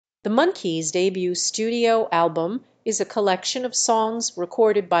The Monkees' debut studio album is a collection of songs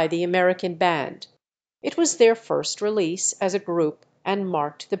recorded by the American band. It was their first release as a group and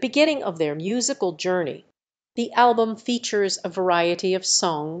marked the beginning of their musical journey. The album features a variety of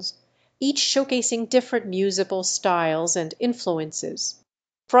songs, each showcasing different musical styles and influences.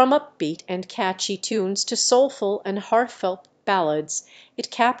 From upbeat and catchy tunes to soulful and heartfelt ballads, it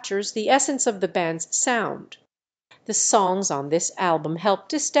captures the essence of the band's sound. The songs on this album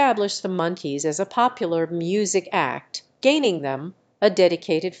helped establish the Monkees as a popular music act, gaining them a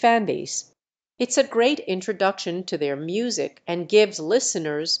dedicated fan base. It's a great introduction to their music and gives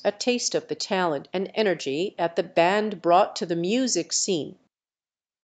listeners a taste of the talent and energy that the band brought to the music scene.